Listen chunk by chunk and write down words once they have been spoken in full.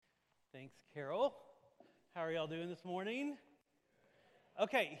Thanks, Carol. How are y'all doing this morning?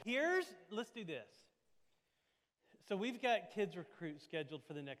 Okay, let's do this. So we've got Kids Recruit scheduled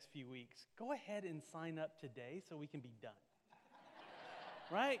for the next few weeks. Go ahead and sign up today so we can be done.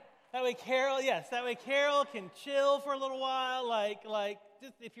 Right? That way Carol can chill for a little while.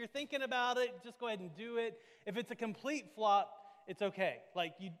 Just if you're thinking about it, just go ahead and do it. If it's a complete flop, it's okay.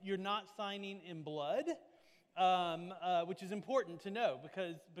 You're not signing in blood. Which is important to know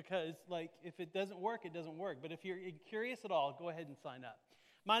because if it doesn't work, it doesn't work. But if you're curious at all, go ahead and sign up.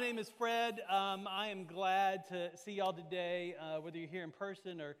 My name is Fred. I am glad to see y'all today, whether you're here in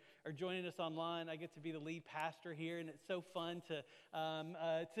person or joining us online. I get to be the lead pastor here, and it's so fun to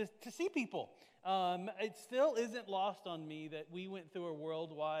see people. It still isn't lost on me that we went through a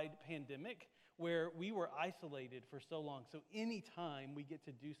worldwide pandemic where we were isolated for so long. So anytime we get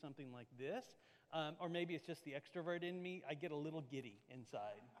to do something like this, or maybe it's just the extrovert in me, I get a little giddy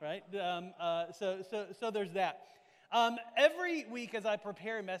inside, right? So there's that. Every week as I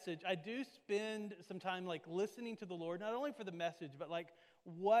prepare a message, I do spend some time listening to the Lord, not only for the message, but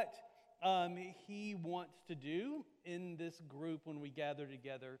what He wants to do in this group when we gather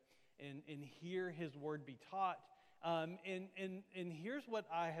together and hear His word be taught. And here's what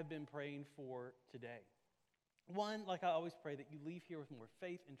I have been praying for today. One, like I always pray, that you leave here with more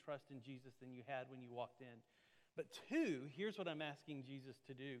faith and trust in Jesus than you had when you walked in. But two, here's what I'm asking Jesus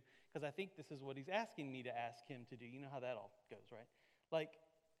to do, because I think this is what He's asking me to ask Him to do. You know how that all goes, right?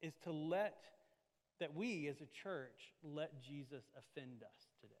 Is to that we as a church let Jesus offend us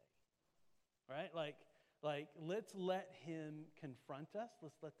today, right? Let's let Him confront us.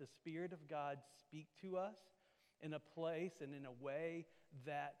 Let's let the Spirit of God speak to us in a place and in a way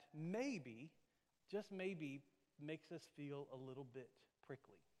that maybe, just maybe, makes us feel a little bit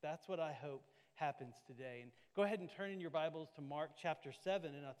prickly. That's what I hope happens today. And go ahead and turn in your Bibles to Mark chapter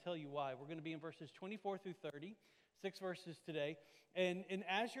 7, and I'll tell you why. We're going to be in verses 24 through 30, 6 verses today. And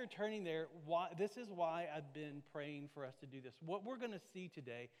as you're turning there, this is why I've been praying for us to do this. What we're going to see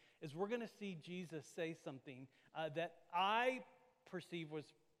today is we're going to see Jesus say something that I perceive was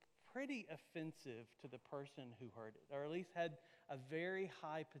pretty offensive to the person who heard it, or at least had a very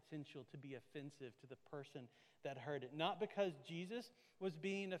high potential to be offensive to the person that heard it. Not because Jesus was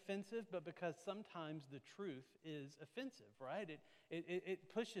being offensive, but because sometimes the truth is offensive, right? It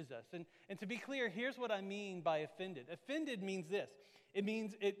pushes us. And to be clear, here's what I mean by offended. Offended means this. It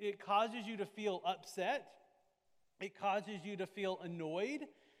means it causes you to feel upset. It causes you to feel annoyed.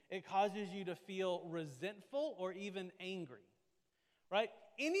 It causes you to feel resentful or even angry, right?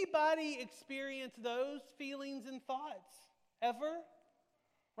 Anybody experience those feelings and thoughts ever?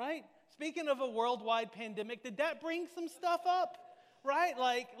 Right? Speaking of a worldwide pandemic, did that bring some stuff up? Right?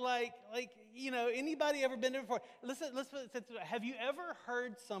 Anybody ever been there before? Listen, have you ever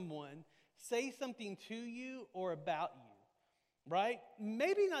heard someone say something to you or about you? Right?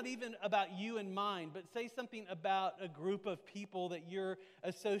 Maybe not even about you in mind, but say something about a group of people that you're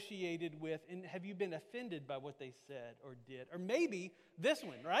associated with, and have you been offended by what they said or did? Or maybe this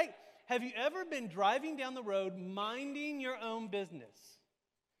one, right? Have you ever been driving down the road minding your own business,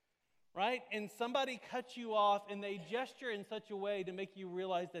 right? And somebody cuts you off and they gesture in such a way to make you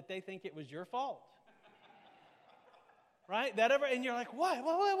realize that they think it was your fault. Right? And you're like, what?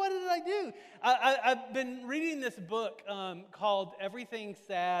 What did I do? I've been reading this book called Everything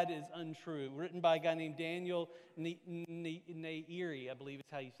Sad is Untrue, written by a guy named Daniel Nayeri, I believe is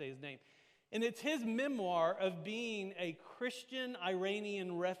how you say his name. And it's his memoir of being a Christian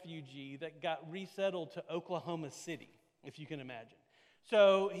Iranian refugee that got resettled to Oklahoma City, if you can imagine.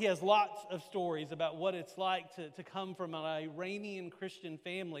 So he has lots of stories about what it's like to come from an Iranian Christian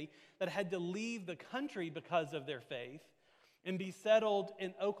family that had to leave the country because of their faith and be settled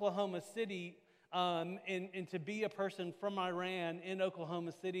in Oklahoma City, and to be a person from Iran in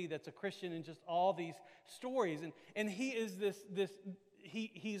Oklahoma City that's a Christian, and just all these stories. And he is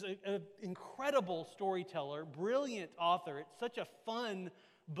he's an incredible storyteller, brilliant author. It's such a fun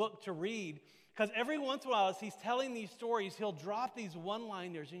book to read, because every once in a while, as he's telling these stories, he'll drop these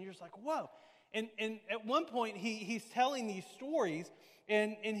one-liners, and you're just like, whoa. And at one point, he's telling these stories,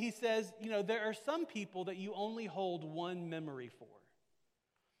 and he says, there are some people that you only hold one memory for.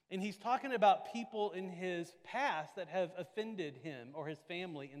 And he's talking about people in his past that have offended him or his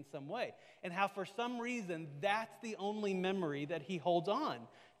family in some way, and how for some reason, that's the only memory that he holds on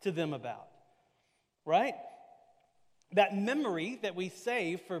to them about, right? That memory that we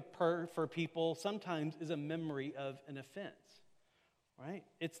save for people sometimes is a memory of an offense, right?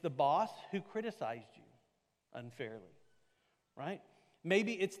 It's the boss who criticized you unfairly, right?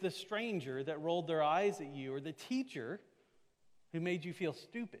 Maybe it's the stranger that rolled their eyes at you, or the teacher who made you feel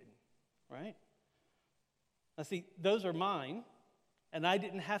stupid, right? Now see, those are mine, and I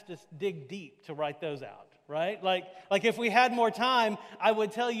didn't have to dig deep to write those out, right? Like if we had more time, I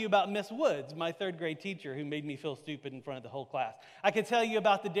would tell you about Miss Woods, my third grade teacher who made me feel stupid in front of the whole class. I could tell you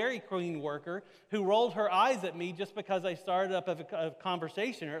about the Dairy Queen worker who rolled her eyes at me just because I started up a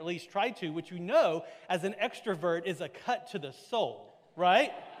conversation, or at least tried to, which as an extrovert is a cut to the soul,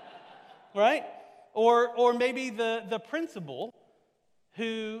 right? Right? Or maybe the principal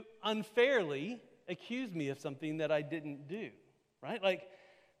who unfairly accused me of something that I didn't do, right?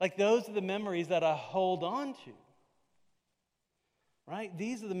 Like those are the memories that I hold on to, right?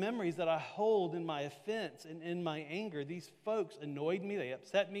 These are the memories that I hold in my offense and in my anger. These folks annoyed me, they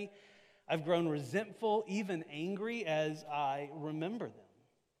upset me. I've grown resentful, even angry as I remember them.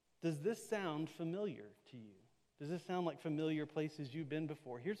 Does this sound familiar to you? Does this sound like familiar places you've been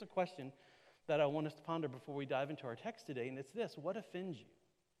before? Here's a question that I want us to ponder before we dive into our text today, and it's this: what offends you?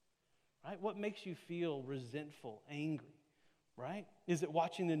 Right? What makes you feel resentful, angry? Right? Is it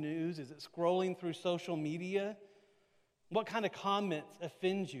watching the news? Is it scrolling through social media? What kind of comments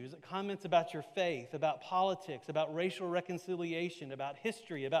offend you? Is it comments about your faith, about politics, about racial reconciliation, about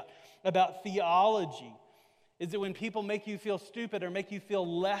history, about theology? Is it when people make you feel stupid or make you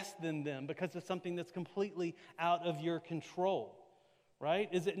feel less than them because of something that's completely out of your control? Right?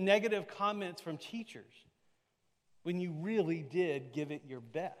 Is it negative comments from teachers when you really did give it your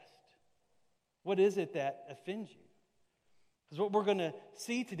best? What is it that offends you? Because what we're going to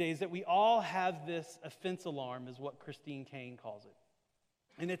see today is that we all have this offense alarm, is what Christine Kane calls it.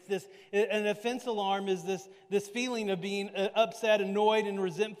 And it's this, an offense alarm is this feeling of being upset, annoyed, and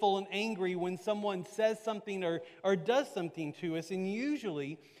resentful and angry when someone says something or does something to us. And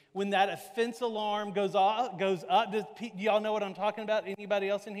usually when that offense alarm goes up, do y'all know what I'm talking about? Anybody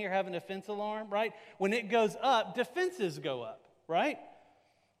else in here have an offense alarm, right? When it goes up, defenses go up, right?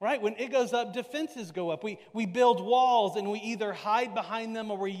 Right? When it goes up, defenses go up. We build walls, and we either hide behind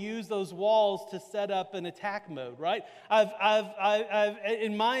them or we use those walls to set up an attack mode, right? I've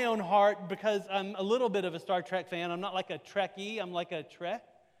in my own heart, because I'm a little bit of a Star Trek fan, I'm not like a Trekkie, I'm like a Trek,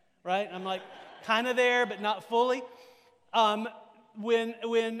 right? I'm like kind of there, but not fully.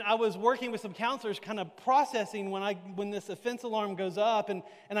 When I was working with some counselors, kind of processing when this offense alarm goes up, and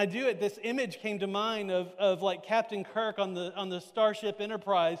I do it, this image came to mind of like Captain Kirk on the Starship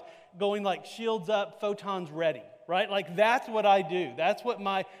Enterprise going like shields up, photons ready, right? Like that's what I do. That's what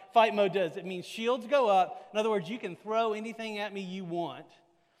my fight mode does. It means shields go up. In other words, you can throw anything at me you want,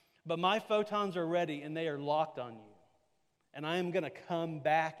 but my photons are ready and they are locked on you. And I am going to come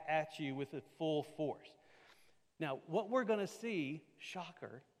back at you with a full force. Now, what we're going to see,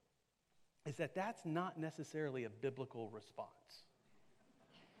 shocker, is that that's not necessarily a biblical response.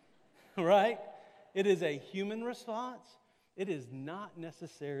 Right? It is a human response. It is not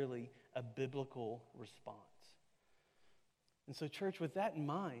necessarily a biblical response. And so, church, with that in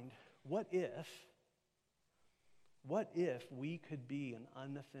mind, what if we could be an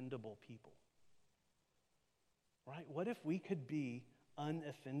unoffendable people? Right? What if we could be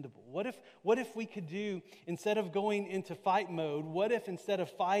unoffendable? What if we could do, instead of going into fight mode, what if instead of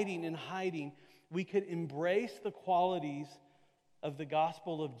fighting and hiding, we could embrace the qualities of the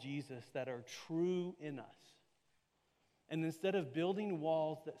gospel of Jesus that are true in us? And instead of building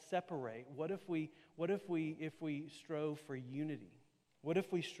walls that separate, what if we strove for unity? What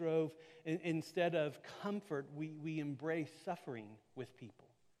if we strove, instead of comfort, we embrace suffering with people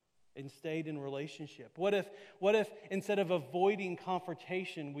and stayed in relationship? What if instead of avoiding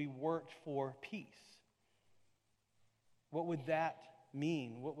confrontation, we worked for peace? What would that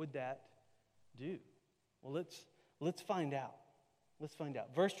mean? What would that do? Well, let's find out. Let's find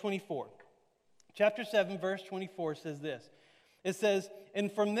out. Verse 24. Chapter 7, verse 24 says this. It says, "And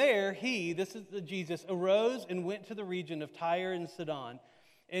from there he," this is Jesus, "arose and went to the region of Tyre and Sidon.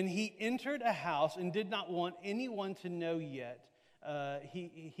 And he entered a house and did not want anyone to know yet.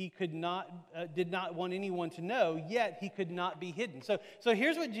 He did not want anyone to know, yet he could not be hidden." So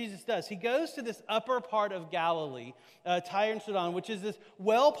here's what Jesus does. He goes to this upper part of Galilee, Tyre and Sidon, which is this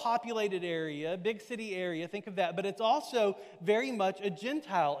well-populated area, big city area, think of that, but it's also very much a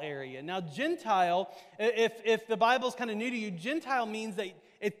Gentile area. Now, Gentile, if the Bible's kind of new to you, Gentile means that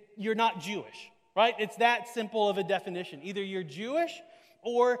you're not Jewish, right? It's that simple of a definition. Either you're Jewish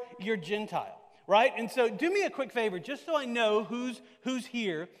or you're Gentile. Right? And so do me a quick favor, just so I know who's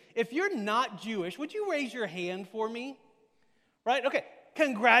here. If you're not Jewish, would you raise your hand for me? Right? Okay.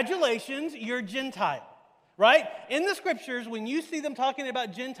 Congratulations, you're Gentile. Right? In the scriptures, when you see them talking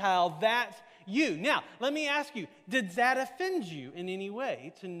about Gentile, that's you. Now, let me ask you, did that offend you in any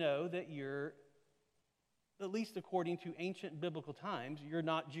way to know that you're, at least according to ancient biblical times, you're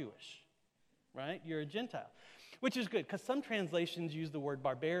not Jewish? right? You're a Gentile, which is good because some translations use the word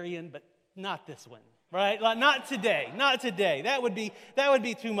barbarian, but not this one, right? Like, not today, not today. That would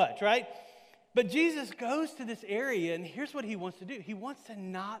be too much, right? But Jesus goes to this area, and here's what he wants to do. He wants to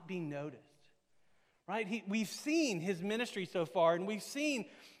not be noticed, right? We've seen his ministry so far, and we've seen,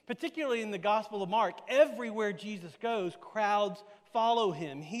 particularly in the Gospel of Mark, everywhere Jesus goes, crowds follow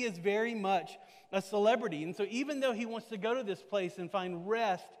him. He is very much a celebrity. And so even though he wants to go to this place and find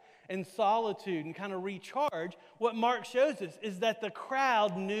rest and solitude and kind of recharge, what Mark shows us is that the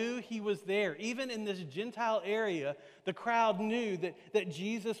crowd knew he was there. Even in this Gentile area, the crowd knew that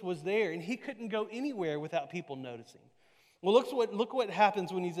Jesus was there, and he couldn't go anywhere without people noticing. Well, look what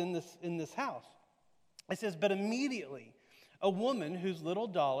happens when he's in this house. It says, but immediately a woman whose little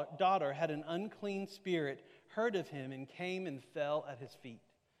daughter had an unclean spirit heard of him and came and fell at his feet.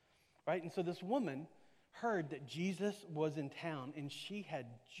 Right? And so this woman heard that Jesus was in town, and she had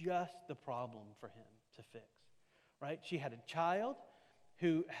just the problem for him to fix. Right? She had a child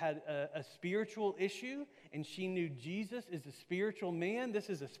who had a spiritual issue, and she knew Jesus is a spiritual man. This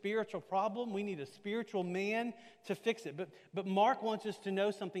is a spiritual problem. We need a spiritual man to fix it. But Mark wants us to know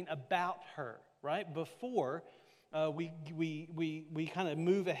something about her, right? Before we kind of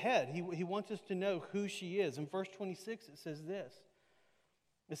move ahead. He wants us to know who she is. In verse 26, it says this.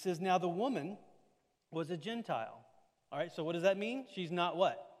 It says, now the woman was a Gentile. All right, so what does that mean? She's not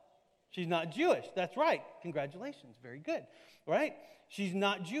what? She's not Jewish. That's right. Congratulations. Very good. Right? She's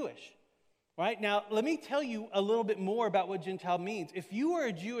not Jewish. Right? Now, let me tell you a little bit more about what Gentile means. If you were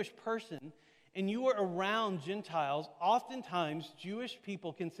a Jewish person and you were around Gentiles, oftentimes Jewish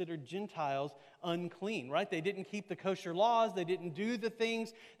people considered Gentiles unclean, right? They didn't keep the kosher laws. They didn't do the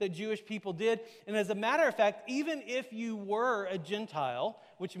things that Jewish people did. And as a matter of fact, even if you were a Gentile,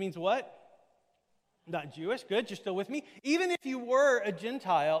 which means what? Not Jewish. Good, you're still with me. Even if you were a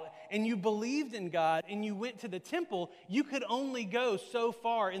Gentile and you believed in God and you went to the temple, you could only go so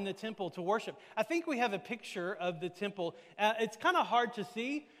far in the temple to worship. I think we have a picture of the temple. It's kind of hard to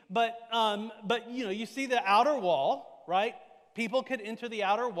see, but you know, you see the outer wall, right? People could enter the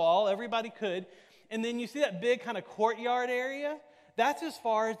outer wall. Everybody could. And then you see that big kind of courtyard area. That's as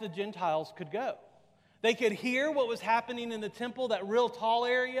far as the Gentiles could go. They could hear what was happening in the temple, that real tall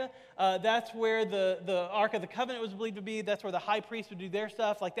area. That's where the Ark of the Covenant was believed to be. That's where the high priest would do their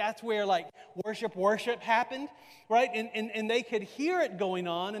stuff. Like, that's where, like, worship happened, right? And they could hear it going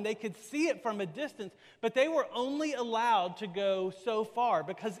on, and they could see it from a distance, but they were only allowed to go so far,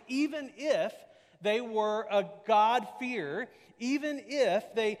 because even if they were a God-fearer, even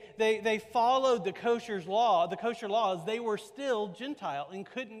if they followed the kosher laws, they were still Gentile and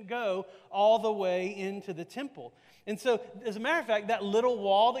couldn't go all the way into the temple. And so, as a matter of fact, that little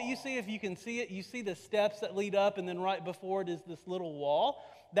wall that you see, if you can see it, you see the steps that lead up, and then right before it is this little wall.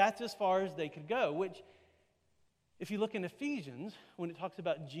 That's as far as they could go, which, if you look in Ephesians, when it talks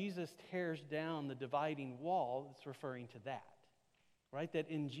about Jesus tears down the dividing wall, it's referring to that, right?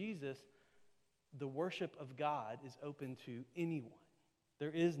 That in Jesus, the worship of God is open to anyone.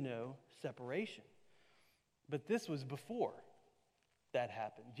 There is no separation. But this was before that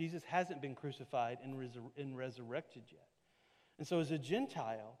happened. Jesus hasn't been crucified and resurrected yet. And so as a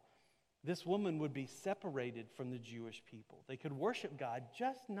Gentile, this woman would be separated from the Jewish people. They could worship God,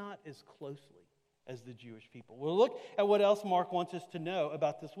 just not as closely as the Jewish people. We'll look at what else Mark wants us to know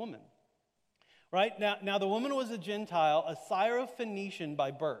about this woman. Right? Now the woman was a Gentile, a Syrophoenician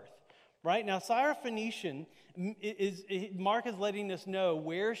by birth. Right? Now, Syrophoenician, Mark is letting us know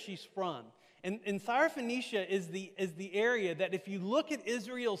where she's from. And Syrophoenicia is the area that, if you look at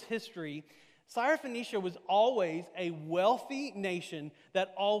Israel's history, Syrophoenicia was always a wealthy nation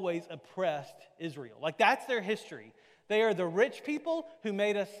that always oppressed Israel. Like, that's their history. They are the rich people who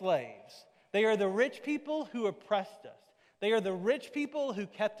made us slaves. They are the rich people who oppressed us. They are the rich people who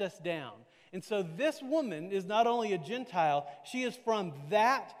kept us down. And so this woman is not only a Gentile, she is from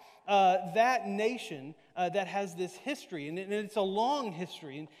that nation that has this history, and it's a long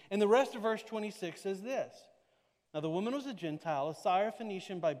history. And the rest of verse 26 says this. Now the woman was a Gentile, a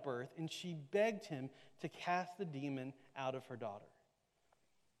Syrophoenician by birth, and she begged him to cast the demon out of her daughter.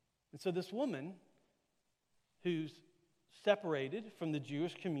 And so this woman, who's separated from the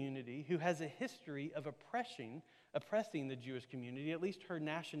Jewish community, who has a history of oppressing the Jewish community, at least her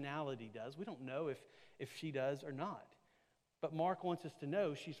nationality does. We don't know if she does or not. But Mark wants us to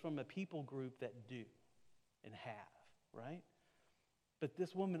know she's from a people group that do and have, right? But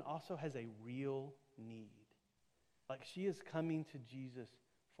this woman also has a real need. Like, she is coming to Jesus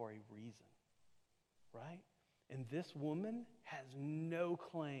for a reason, right? And this woman has no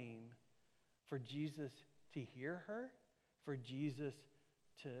claim for Jesus to hear her, for Jesus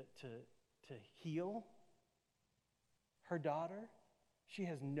to heal her daughter, she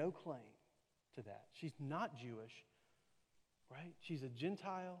has no claim to that. She's not Jewish, right? She's a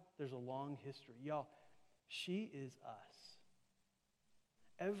Gentile. There's a long history. Y'all, she is us.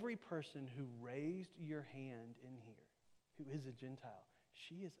 Every person who raised your hand in here who is a Gentile,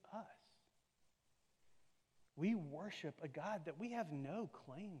 she is us. We worship a God that we have no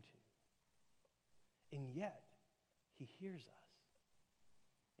claim to. And yet, he hears us.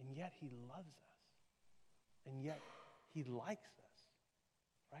 And yet, he loves us. And yet, he likes us.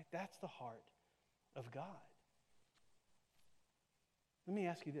 Right? That's the heart of God. Let me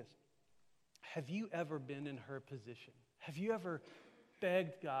ask you this. Have you ever been in her position? Have you ever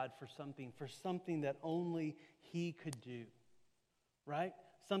begged God for something that only he could do? Right?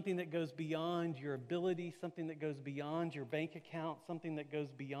 Something that goes beyond your ability, something that goes beyond your bank account, something that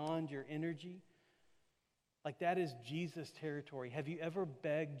goes beyond your energy. Like that is Jesus' territory. Have you ever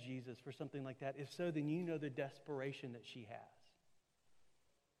begged Jesus for something like that? If so, then you know the desperation that she has.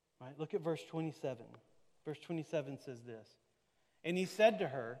 Right? Look at verse 27. Verse 27 says this. And he said to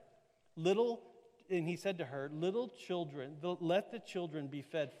her, little children, let the children be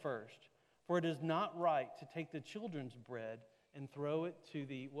fed first, for it is not right to take the children's bread and throw it to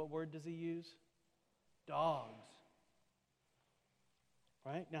the, what word does he use? Dogs.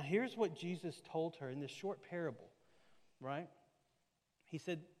 Right? Now here's what Jesus told her in this short parable, right? He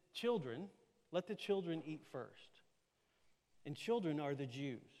said, children, let the children eat first. And children are the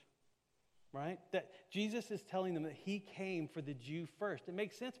Jews. Right? That Jesus is telling them that he came for the Jew first. It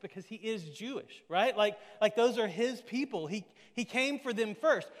makes sense because he is Jewish, right? Like those are his people. He came for them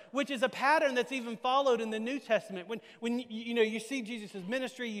first, which is a pattern that's even followed in the New Testament. When you see Jesus'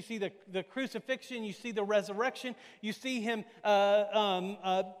 ministry, you see the crucifixion, you see the resurrection, you see him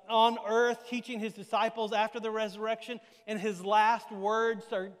on earth teaching his disciples after the resurrection, and his last words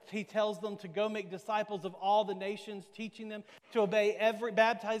are, he tells them to go make disciples of all the nations, teaching them to obey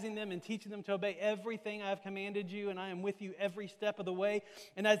baptizing them and teaching them to obey everything I have commanded you, and I am with you every step of the way.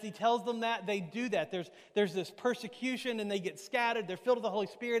 And as he tells them that, they do that. There's this persecution, and they get scattered. They're filled with the Holy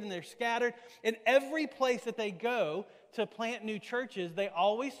Spirit, and they're scattered. In every place that they go to plant new churches, they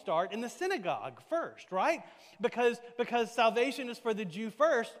always start in the synagogue first, right? Because salvation is for the Jew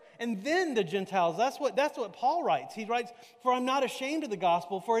first, and then the Gentiles. That's what Paul writes. He writes, "For I'm not ashamed of the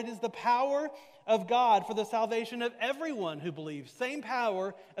gospel, for it is the power of God for the salvation of everyone who believes." Same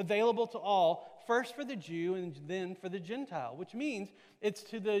power available to all, first for the Jew and then for the Gentile, which means it's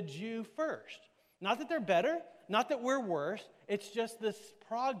to the Jew first. Not that they're better, not that we're worse, it's just this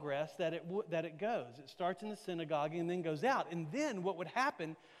progress that it goes. It starts in the synagogue and then goes out. And then what would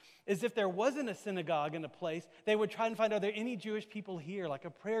happen is if there wasn't a synagogue in a place, they would try and find, are there any Jewish people here? Like a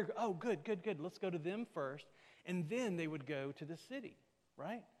prayer, oh, good, let's go to them first. And then they would go to the city,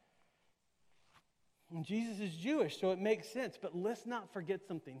 right? And Jesus is Jewish, so it makes sense. But let's not forget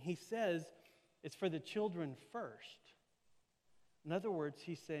something. He says it's for the children first. In other words,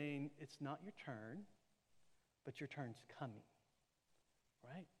 he's saying it's not your turn, but your turn's coming,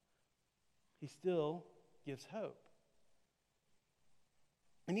 right? He still gives hope.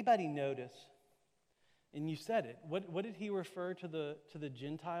 Anybody notice, and you said it, what did he refer to the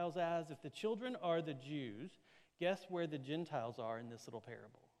Gentiles as? If the children are the Jews, guess where the Gentiles are in this little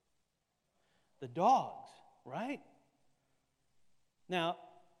parable? The dogs, right? Now,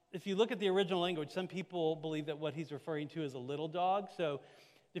 if you look at the original language, some people believe that what he's referring to is a little dog. So,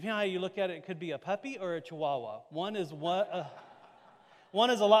 depending on how you look at it, it could be a puppy or a chihuahua. One is a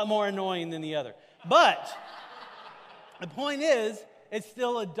lot more annoying than the other. But the point is, it's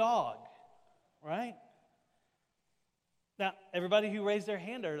still a dog, right? Now, everybody who raised their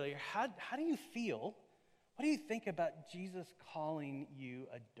hand earlier, how do you feel? What do you think about Jesus calling you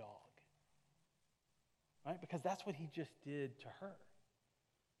a dog? Right? Because that's what he just did to her.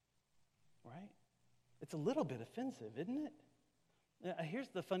 Right? It's a little bit offensive, isn't it? Now, here's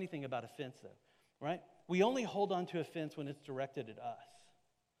the funny thing about offense, though. Right? We only hold on to offense when it's directed at us,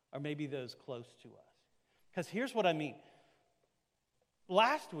 or maybe those close to us. Because here's what I mean.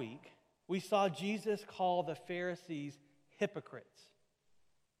 Last week, we saw Jesus call the Pharisees hypocrites.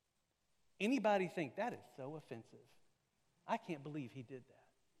 Anybody think that is so offensive? I can't believe he did that.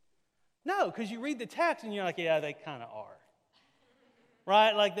 No, because you read the text and you're like, yeah, they kind of are.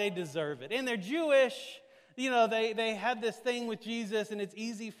 Right? Like they deserve it. And they're Jewish. You know, they have this thing with Jesus, and it's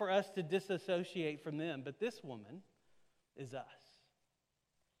easy for us to disassociate from them. But this woman is us.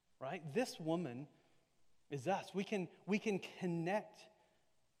 Right? This woman is us. We can connect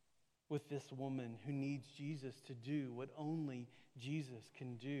with this woman who needs Jesus to do what only Jesus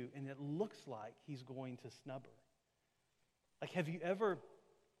can do. And it looks like he's going to snub her. Like,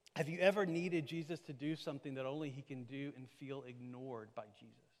 have Have you ever needed Jesus to do something that only he can do and feel ignored by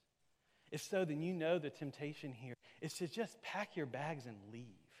Jesus? If so, then you know the temptation here is to just pack your bags and leave,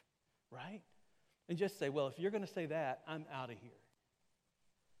 right? And just say, well, if you're going to say that, I'm out of here,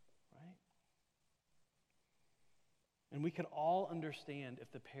 right? And we could all understand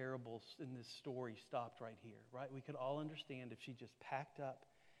if the parables in this story stopped right here, right? We could all understand if she just packed up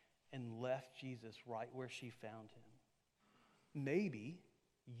and left Jesus right where she found him. Maybe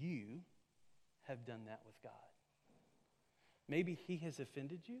you have done that with God. Maybe he has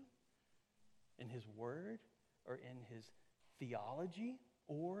offended you in his word or in his theology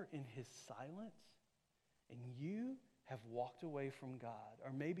or in his silence, and you have walked away from God.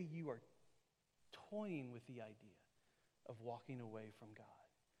 Or maybe you are toying with the idea of walking away from God.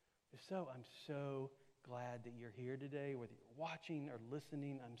 If so, I'm so glad that you're here today, whether you're watching or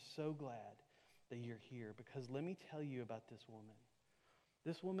listening. I'm so glad that you're here, because let me tell you about this woman.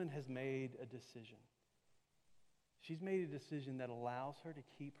 This woman has made a decision. She's made a decision that allows her to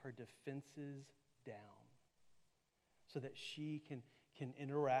keep her defenses down so that she can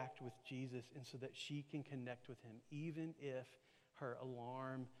interact with Jesus and so that she can connect with him, even if her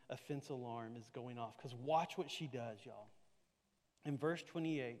offense alarm is going off. Because watch what she does, y'all. In verse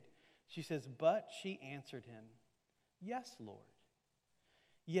 28, she says, "But she answered him, 'Yes, Lord.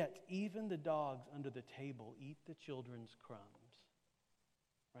 Yet even the dogs under the table eat the children's crumbs.'"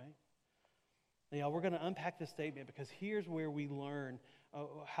 Right? Now, we're going to unpack this statement because here's where we learn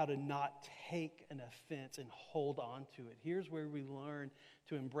how to not take an offense and hold on to it. Here's where we learn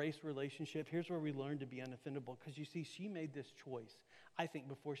to embrace relationship. Here's where we learn to be unoffendable. Because you see, she made this choice, I think,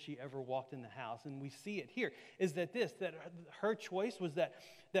 before she ever walked in the house. And we see it here, is that her choice was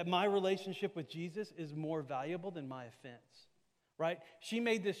that my relationship with Jesus is more valuable than my offense. Right? She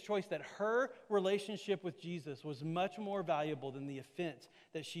made this choice that her relationship with Jesus was much more valuable than the offense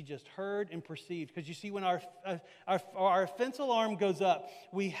that she just heard and perceived. Because you see, when our offense alarm goes up,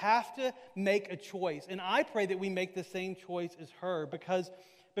 we have to make a choice. And I pray that we make the same choice as her, because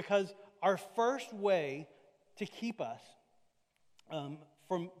our first way to keep us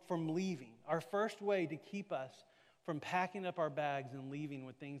from leaving, our first way to keep us from packing up our bags and leaving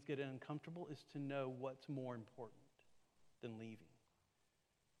when things get uncomfortable is to know what's more important than leaving.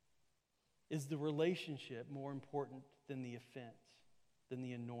 Is the relationship more important than the offense, than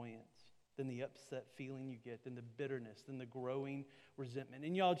the annoyance, than the upset feeling you get, than the bitterness, than the growing resentment?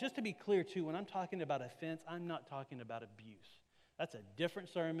 And y'all, just to be clear too, when I'm talking about offense, I'm not talking about abuse. That's a different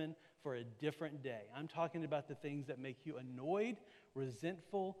sermon for a different day. I'm talking about the things that make you annoyed,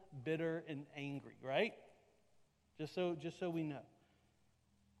 resentful, bitter, and angry, right? Just so we know.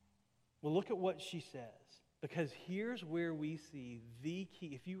 Well, look at what she says. Because here's where we see the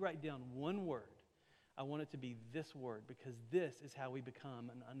key. If you write down one word, I want it to be this word, because this is how we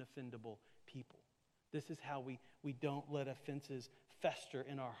become an unoffendable people. This is how we don't let offenses fester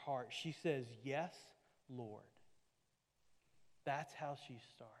in our heart. She says, "Yes, Lord." That's how she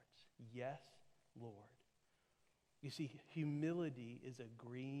starts. Yes, Lord. You see, humility is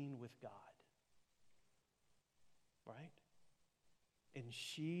agreeing with God. Right? And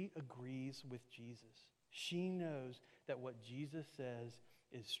she agrees with Jesus. She knows that what Jesus says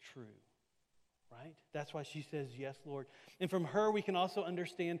is true, right? That's why she says, "Yes, Lord." And from her, we can also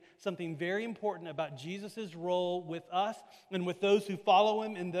understand something very important about Jesus' role with us and with those who follow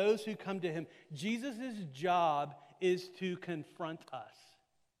him and those who come to him. Jesus' job is to confront us.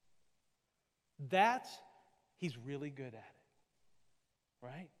 He's really good at it,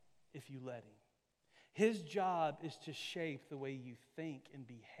 right? If you let him. His job is to shape the way you think and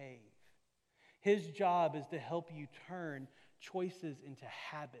behave. His job is to help you turn choices into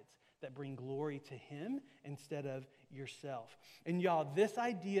habits that bring glory to him instead of yourself. And y'all, this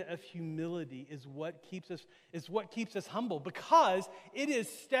idea of humility is what keeps us humble, because it is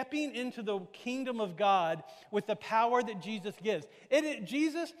stepping into the kingdom of God with the power that Jesus gives. It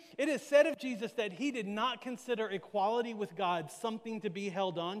is said of Jesus that he did not consider equality with God something to be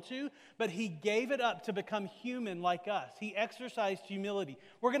held on to, but he gave it up to become human like us. He exercised humility.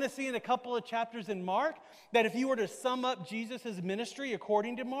 We're going to see in a couple of chapters in Mark that if you were to sum up Jesus' ministry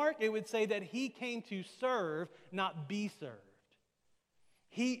according to Mark, it would say that he came to serve, not be served.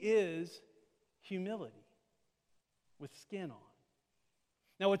 He is humility with skin on.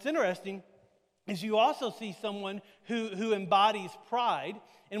 Now, what's interesting is you also see someone who embodies pride,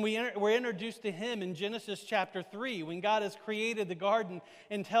 and we're introduced to him in Genesis chapter 3 when God has created the garden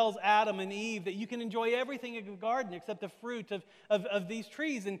and tells Adam and Eve that you can enjoy everything in the garden except the fruit of these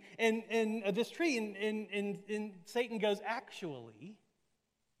trees and this tree. And Satan goes, "Actually,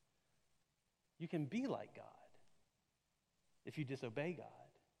 you can be like God if you disobey God."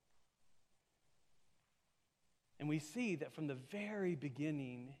 And we see that from the very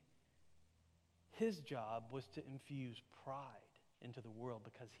beginning, his job was to infuse pride into the world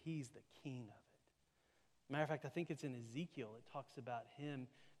because he's the king of it. Matter of fact, I think it's in Ezekiel, it talks about him,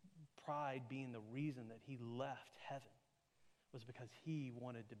 pride being the reason that he left heaven, was because he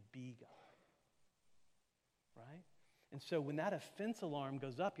wanted to be God. Right? And so when that offense alarm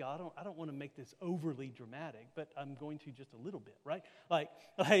goes up, y'all, I don't want to make this overly dramatic, but I'm going to just a little bit, right? Like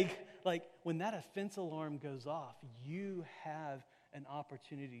when that offense alarm goes off, you have an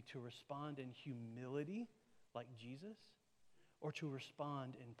opportunity to respond in humility, like Jesus, or to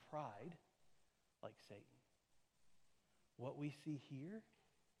respond in pride, like Satan. What we see here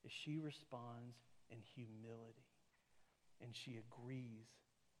is she responds in humility, and she agrees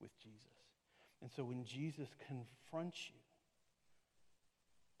with Jesus. And so when Jesus confronts you,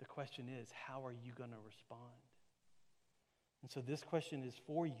 the question is, how are you going to respond? And so this question is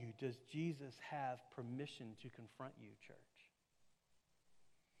for you. Does Jesus have permission to confront you, church?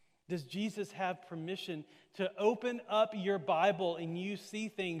 Does Jesus have permission to open up your Bible and you see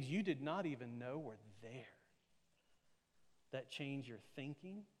things you did not even know were there that change your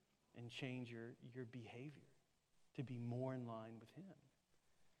thinking and change your behavior to be more in line with Him?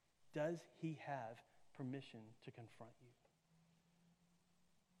 Does He have permission to confront you?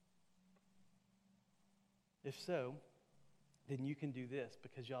 If so, then you can do this,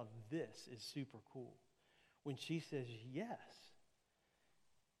 because y'all, this is super cool. When she says yes,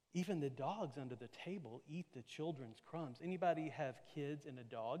 even the dogs under the table eat the children's crumbs. Anybody have kids and a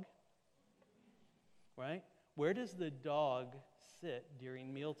dog? Right? Where does the dog sit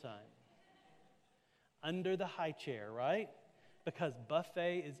during mealtime? Under the high chair, right? Because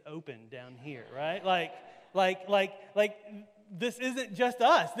buffet is open down here, right? Like this isn't just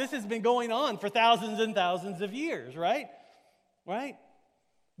us. This has been going on for thousands and thousands of years, right? Right?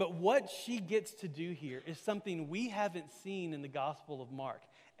 But what she gets to do here is something we haven't seen in the Gospel of Mark.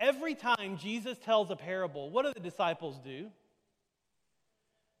 Every time Jesus tells a parable, what do the disciples do?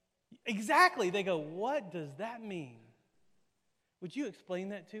 Exactly. They go, what does that mean? Would you explain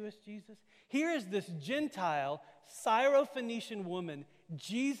that to us, Jesus? Here is this Gentile, Syrophoenician woman.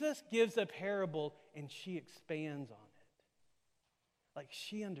 Jesus gives a parable and she expands on it. Like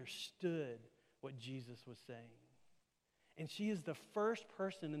she understood what Jesus was saying. And she is the first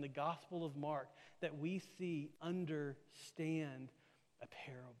person in the Gospel of Mark that we see understand a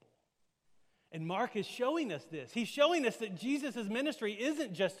parable. And Mark is showing us this. He's showing us that Jesus' ministry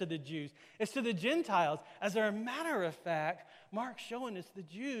isn't just to the Jews, it's to the Gentiles. As a matter of fact, Mark's showing us the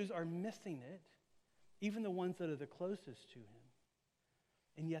Jews are missing it, even the ones that are the closest to him.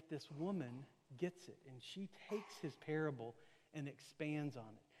 And yet this woman gets it, and she takes his parable and expands on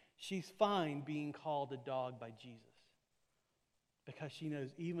it. She's fine being called a dog by Jesus, because she knows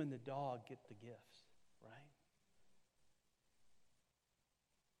even the dog get the gifts, right?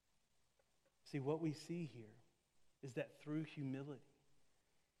 See, what we see here is that through humility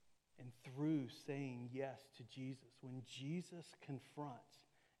and through saying yes to Jesus, when Jesus confronts,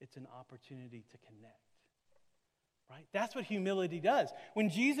 it's an opportunity to connect. Right? That's what humility does. When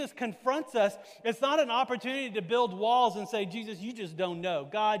Jesus confronts us, it's not an opportunity to build walls and say, Jesus, you just don't know.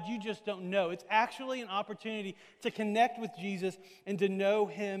 God, you just don't know. It's actually an opportunity to connect with Jesus and to know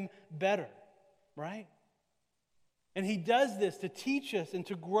Him better. Right? And He does this to teach us and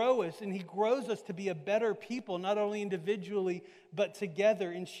to grow us, and He grows us to be a better people, not only individually, but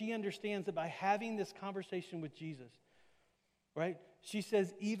together. And she understands that by having this conversation with Jesus, right? She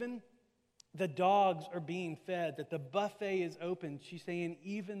says, even the dogs are being fed, that the buffet is open. She's saying,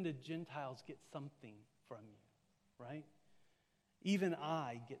 even the Gentiles get something from you, right? Even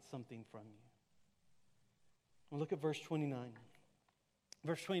I get something from you. Well, look at verse 29.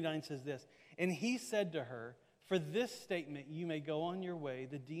 Verse 29 says this, and He said to her, for this statement, you may go on your way.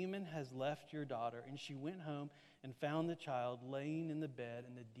 The demon has left your daughter. And she went home and found the child laying in the bed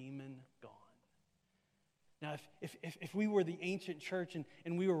and the demon gone. Now, if we were the ancient church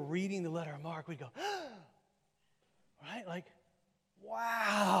and we were reading the letter of Mark, we'd go, right? Like,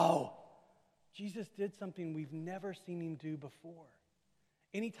 wow. Jesus did something we've never seen Him do before.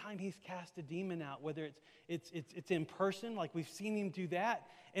 Anytime He's cast a demon out, whether it's in person, like we've seen Him do that,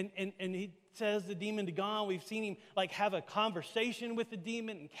 and He says the demon to gone. We've seen Him like have a conversation with the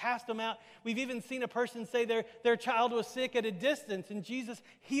demon and cast them out. We've even seen a person say their child was sick at a distance, and Jesus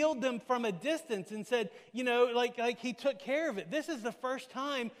healed them from a distance and said, like He took care of it. This is the first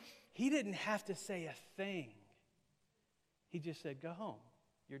time He didn't have to say a thing. He just said, go home.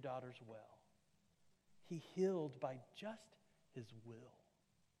 Your daughter's well. He healed by just His will.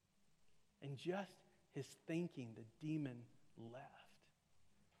 And just His thinking, the demon left.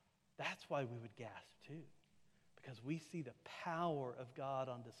 That's why we would gasp too. because we see the power of God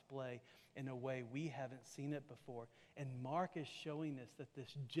on display in a way we haven't seen it before. And Mark is showing us that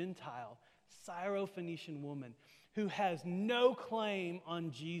this Gentile, Syrophoenician woman who has no claim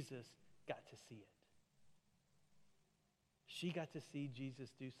on Jesus got to see it. She got to see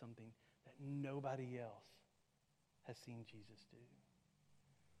Jesus do something that nobody else has seen Jesus do.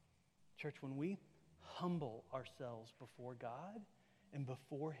 Church, when we humble ourselves before God and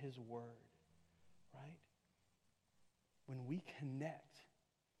before His Word, right? When we connect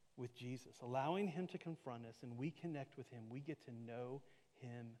with Jesus, allowing Him to confront us, and we connect with Him, we get to know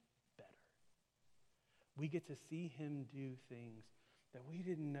Him better. We get to see Him do things that we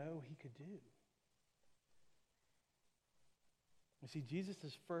didn't know He could do. You see,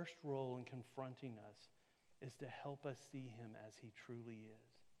 Jesus' first role in confronting us is to help us see Him as He truly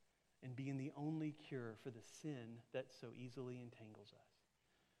is and being the only cure for the sin that so easily entangles us.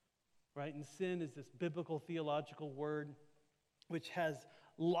 Right? And sin is this biblical theological word which has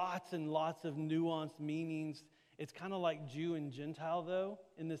lots and lots of nuanced meanings. It's kind of like Jew and Gentile, though,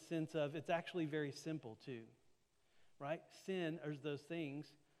 in the sense of it's actually very simple, too. Right? Sin are those things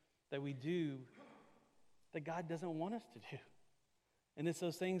that we do that God doesn't want us to do. And it's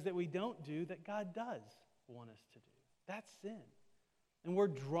those things that we don't do that God does want us to do. That's sin. And we're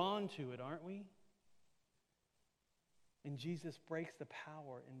drawn to it, aren't we? And Jesus breaks the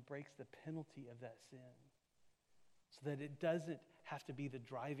power and breaks the penalty of that sin so that it doesn't have to be the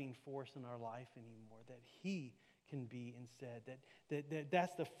driving force in our life anymore, that He can be instead.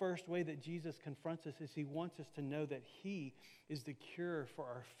 That's the first way that Jesus confronts us, is He wants us to know that He is the cure for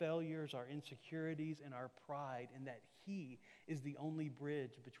our failures, our insecurities, and our pride, and that He is the only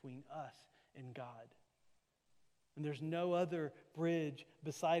bridge between us and God. And there's no other bridge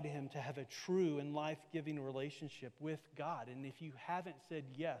beside Him to have a true and life-giving relationship with God. And if you haven't said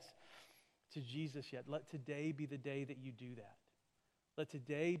yes to Jesus yet, let today be the day that you do that. Let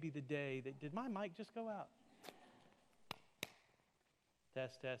today be the day that... Did my mic just go out?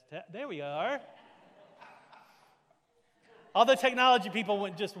 Test, test, test. There we are. All the technology people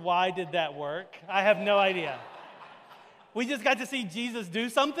went, just why did that work? I have no idea. We just got to see Jesus do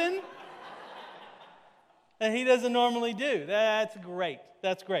something that He doesn't normally do. That's great.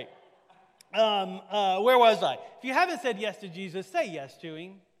 That's great. Where was I? If you haven't said yes to Jesus, say yes to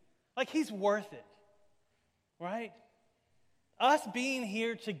Him. Like, He's worth it. Right? Us being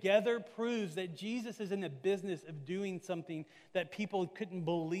here together proves that Jesus is in the business of doing something that people couldn't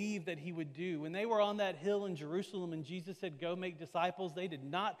believe that He would do. When they were on that hill in Jerusalem and Jesus said, go make disciples, they did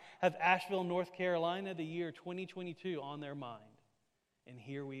not have Asheville, North Carolina, the year 2022 on their mind. And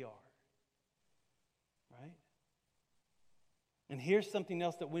here we are. Right? And here's something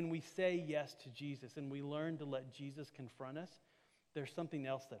else, that when we say yes to Jesus and we learn to let Jesus confront us, there's something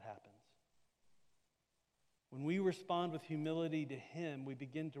else that happens. When we respond with humility to Him, we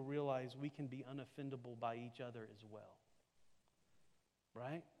begin to realize we can be unoffendable by each other as well.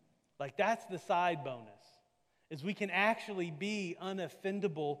 Right? Like, that's the side bonus, is we can actually be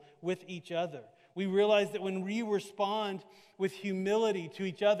unoffendable with each other. We realize that when we respond with humility to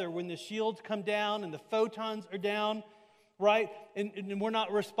each other, when the shields come down and the photons are down, right? And we're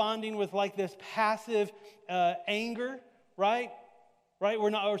not responding with like this passive anger, right? Right?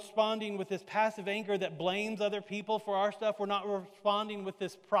 We're not responding with this passive anger that blames other people for our stuff. We're not responding with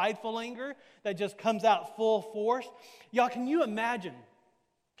this prideful anger that just comes out full force. Y'all, can you imagine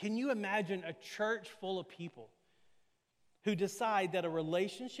a church full of people who decide that a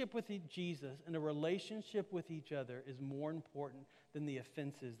relationship with Jesus and a relationship with each other is more important than the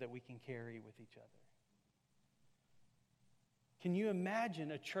offenses that we can carry with each other? Can you imagine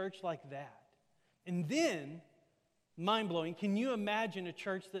a church like that? And then, mind-blowing, can you imagine a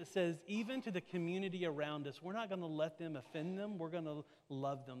church that says, even to the community around us, we're not going to let them offend them, we're going to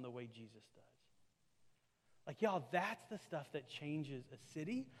love them the way Jesus does? Like, y'all, that's the stuff that changes a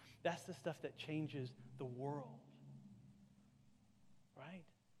city. That's the stuff that changes the world. Right?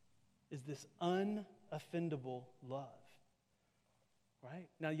 Is this unoffendable love. Right?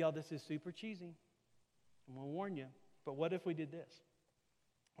 Now, y'all, this is super cheesy. I'm going to warn you. But what if we did this?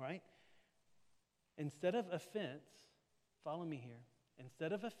 Right? Instead of offense, follow me here.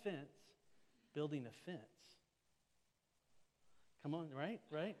 Instead of offense, building a fence. Come on, right?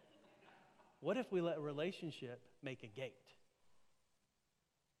 Right? What if we let a relationship make a gate?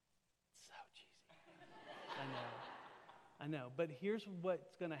 It's so cheesy. I know. But here's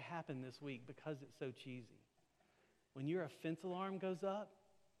what's going to happen this week because it's so cheesy. When your offense alarm goes up,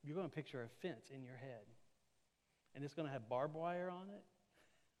 you're going to picture a fence in your head. And it's going to have barbed wire on it,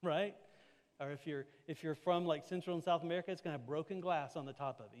 right? Or if you're from like Central and South America, it's going to have broken glass on the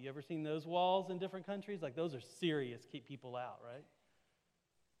top of it. You ever seen those walls in different countries? Like those are serious, keep people out, right?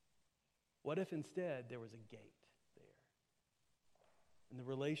 What if instead there was a gate there? And the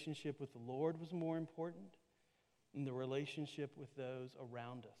relationship with the Lord was more important, and the relationship with those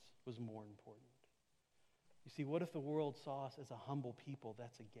around us was more important. You see, what if the world saw us as a humble people?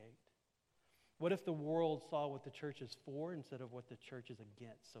 That's a gate. What if the world saw what the church is for instead of what the church is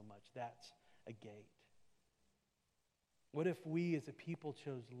against so much? That's a gate. What if we as a people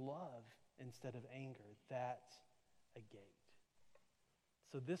chose love instead of anger? That's a gate.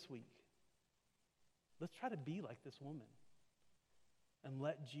 So this week, let's try to be like this woman and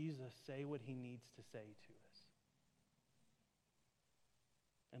let Jesus say what he needs to say to us.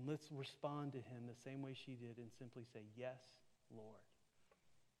 And let's respond to him the same way she did and simply say, yes, Lord.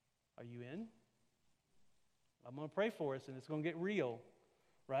 Are you in? I'm going to pray for us, and it's going to get real,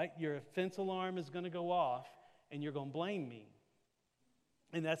 right? Your offense alarm is going to go off, and you're going to blame me.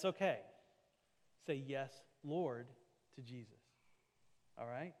 And that's okay. Say, yes, Lord, to Jesus. All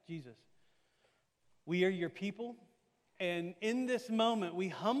right? Jesus, we are your people, and in this moment, we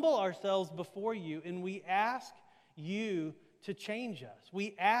humble ourselves before you, and we ask you to change us.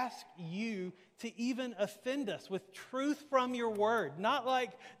 We ask you to even offend us with truth from your word. Not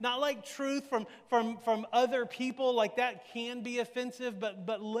like truth from other people, like that can be offensive,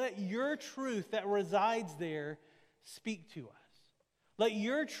 but let your truth that resides there speak to us. Let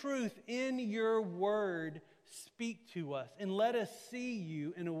your truth in your word speak to us, and let us see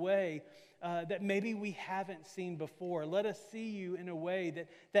you in a way that maybe we haven't seen before. Let us see you in a way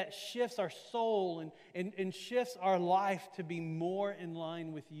that shifts our soul and shifts our life to be more in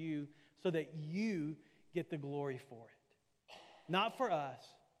line with you so that you get the glory for it. Not for us,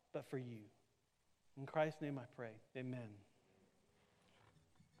 but for you. In Christ's name I pray. Amen.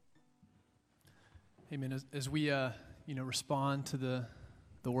 Amen. As we respond to the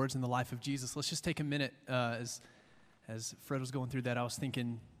words in the life of Jesus, let's just take a minute. As Fred was going through that, I was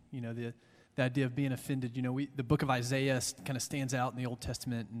thinking, the idea of being offended. The book of Isaiah kind of stands out in the Old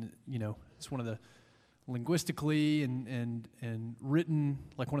Testament, and it's one of the linguistically and written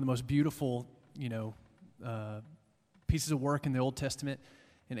like one of the most beautiful pieces of work in the Old Testament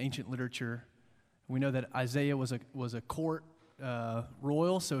in ancient literature. We know that Isaiah was a court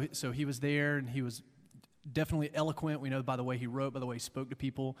royal, so he was there, and he was definitely eloquent. We know by the way he wrote, by the way he spoke to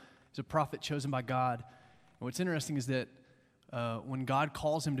people. He's a prophet chosen by God. And what's interesting is that when God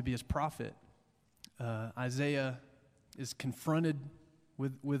calls him to be his prophet, Isaiah is confronted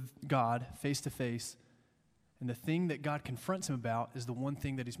with God face to face, and the thing that God confronts him about is the one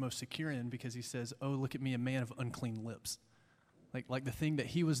thing that he's most secure in, because he says, "Oh, look at me, a man of unclean lips." Like the thing that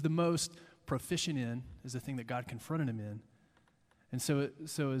he was the most proficient in is the thing that God confronted him in. And so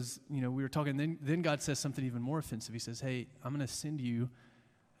as we were talking, then God says something even more offensive. He says, "Hey, I'm going to send you,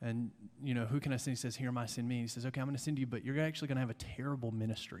 and who can I send?" He says, "Here am I, send me." And he says, "Okay, I'm going to send you, but you're actually going to have a terrible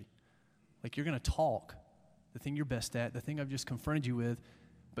ministry. Like you're going to talk, the thing you're best at, the thing I've just confronted you with,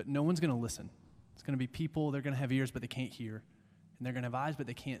 but no one's going to listen. It's going to be people, they're going to have ears, but they can't hear. And they're going to have eyes, but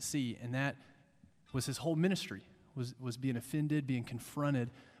they can't see." And that was his whole ministry, was being offended, being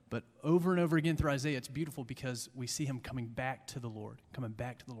confronted. But over and over again through Isaiah, it's beautiful because we see him coming back to the Lord, coming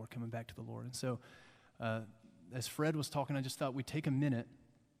back to the Lord, coming back to the Lord. And so as Fred was talking, I just thought we'd take a minute.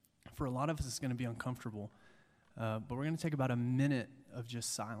 For a lot of us, it's going to be uncomfortable. But we're going to take about a minute of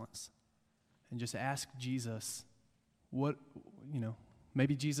just silence and just ask Jesus what,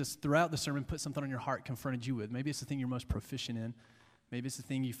 maybe Jesus throughout the sermon put something on your heart, confronted you with. Maybe it's the thing you're most proficient in. Maybe it's the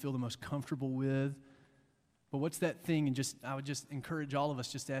thing you feel the most comfortable with. But what's that thing? And I would just encourage all of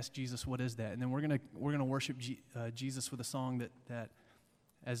us just to ask Jesus, what is that? And then we're gonna worship Jesus with a song that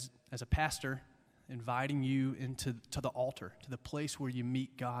as a pastor, inviting you to the altar, to the place where you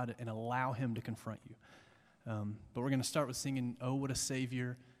meet God and allow him to confront you. But we're going to start with singing, "Oh, What a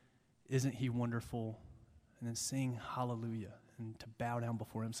Savior, Isn't He Wonderful?" And then sing Hallelujah and to bow down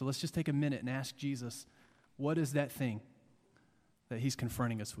before him. So let's just take a minute and ask Jesus, what is that thing that he's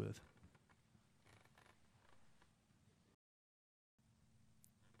confronting us with?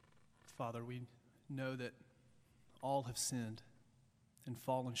 Father, we know that all have sinned and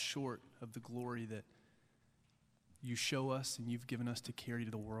fallen short of the glory that you show us and you've given us to carry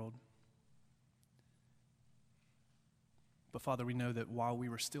to the world. But Father, we know that while we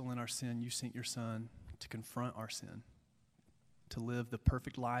were still in our sin, you sent your Son to confront our sin, to live the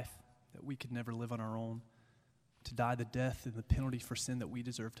perfect life that we could never live on our own, to die the death and the penalty for sin that we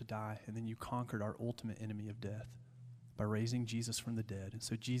deserve to die, and then you conquered our ultimate enemy of death by raising Jesus from the dead. And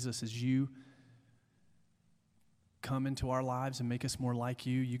so Jesus, as you come into our lives and make us more like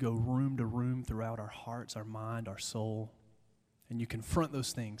you. You go room to room throughout our hearts, our mind, our soul, and you confront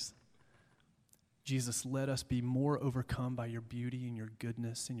those things. Jesus, let us be more overcome by your beauty and your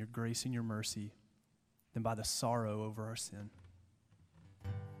goodness and your grace and your mercy than by the sorrow over our sin.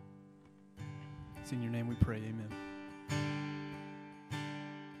 It's in your name we pray, amen.